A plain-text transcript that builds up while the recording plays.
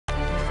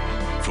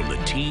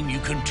team you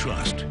can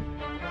trust.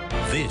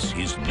 This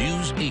is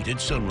News 8 at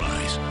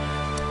Sunrise.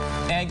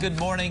 And good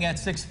morning at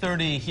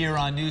 6:30 here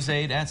on News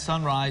 8 at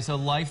Sunrise. A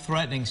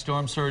life-threatening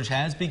storm surge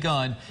has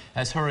begun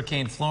as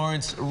Hurricane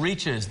Florence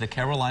reaches the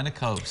Carolina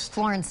coast.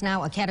 Florence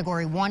now a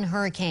Category 1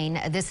 hurricane.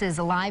 This is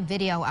a live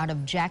video out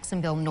of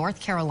Jacksonville, North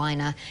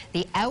Carolina.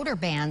 The outer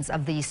bands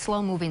of the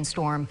slow-moving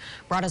storm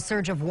brought a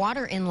surge of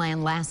water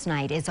inland last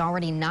night. It's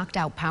already knocked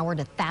out power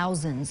to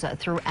thousands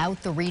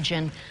throughout the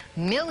region.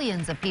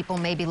 Millions of people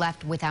may be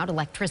left without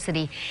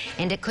electricity,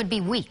 and it could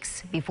be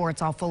weeks before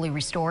it's all fully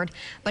restored.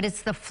 But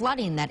it's the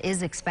flooding that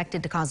is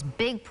expected to cause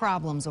big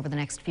problems over the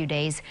next few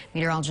days.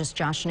 Meteorologist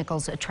Josh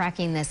Nichols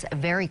tracking this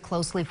very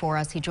closely for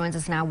us. He joins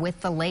us now with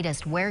the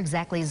latest. Where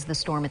exactly is the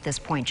storm at this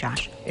point,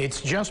 Josh?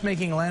 It's just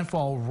making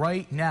landfall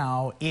right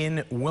now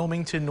in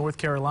Wilmington, North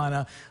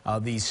Carolina.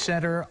 The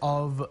center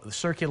of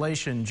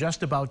circulation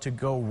just about to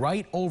go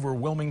right over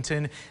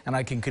Wilmington, and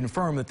I can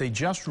confirm that they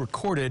just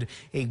recorded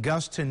a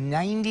gust to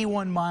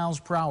 91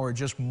 miles per hour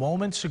just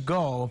moments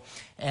ago,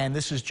 and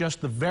this is just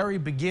the very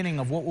beginning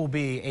of what will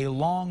be a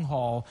long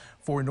haul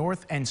for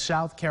North and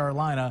South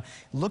Carolina.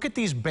 Look at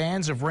these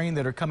bands of rain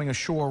that are coming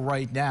ashore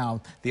right now.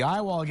 The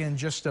eyewall again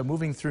just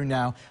moving through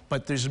now,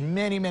 but there's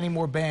many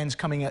more bands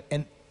coming,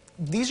 and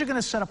these are going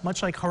to set up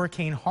much like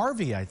Hurricane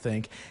Harvey, I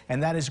think,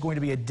 and that is going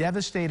to be a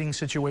devastating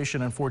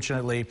situation,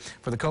 unfortunately,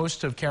 for the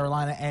coast of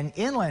Carolina and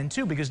inland,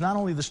 too, because not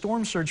only the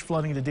storm surge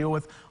flooding to deal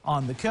with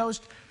on the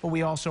coast, but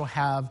we also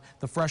have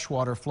the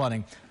freshwater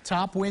flooding.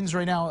 Top winds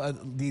right now,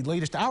 the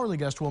latest hourly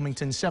gust,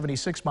 Wilmington,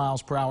 76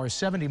 miles per hour,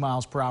 70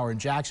 miles per hour in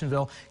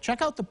Jacksonville.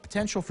 Check out the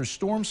potential for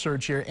storm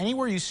surge here.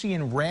 Anywhere you see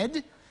in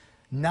red,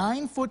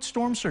 9-foot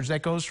storm surge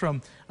that goes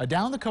from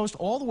down the coast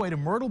all the way to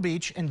Myrtle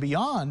Beach and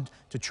beyond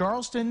to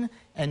Charleston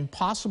and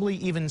possibly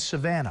even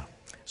Savannah.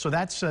 So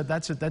that's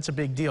a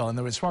big deal. And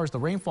as far as the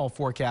rainfall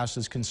forecast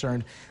is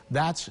concerned,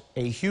 that's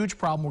a huge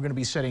problem. We're going to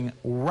be setting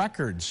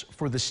records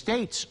for the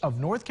states of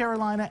North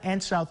Carolina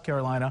and South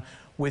Carolina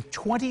with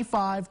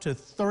 25 to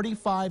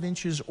 35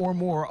 inches or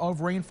more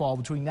of rainfall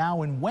between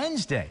now and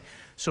Wednesday.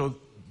 So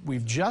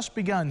we've just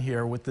begun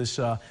here with this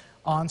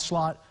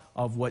onslaught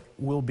of what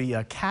will be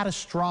a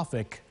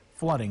catastrophic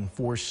flooding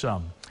for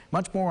some.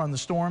 Much more on the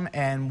storm,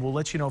 and we'll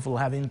let you know if it will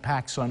have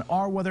impacts on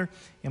our weather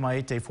in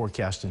my 8-day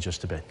forecast in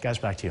just a bit. Guys,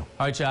 back to you.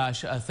 All right,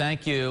 Josh,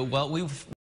 thank you. Well, we've